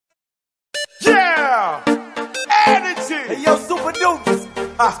Hey, yo, Super Dukes.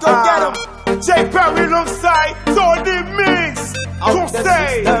 Let's go get him. J. Perry alongside Tony Mix.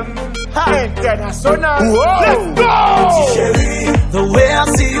 Konsey. International. Let's go. Chérie, the way I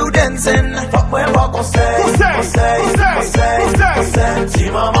see you dancing. Fuck moi pas Konsey. Petit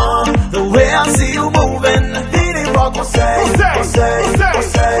maman, the way I see you moving. Dis pas Konsey.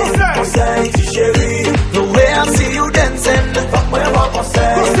 Chérie, the way I see you dancing. Fuck moi pas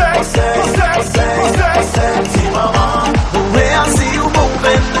Konsey. Petit maman, the way I see you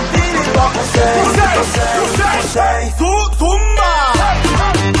moving. Dis pas Konsey. Zumba.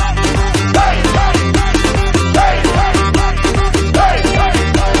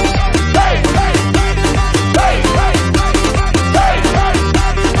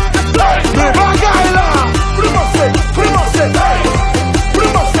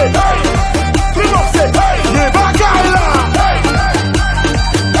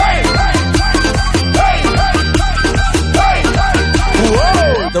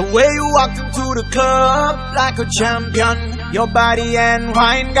 The way you walked into the club like a champion. Your body and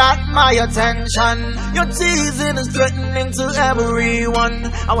wine got my attention. Your teasing is threatening to everyone.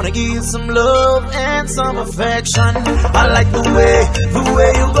 I wanna give you some love and some affection. I like the way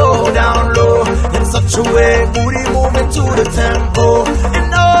you go down low in such a way, booty moving to the tempo.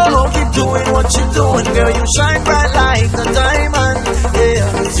 And oh, keep doing what you're doing, girl. You shine bright like a diamond. Yeah.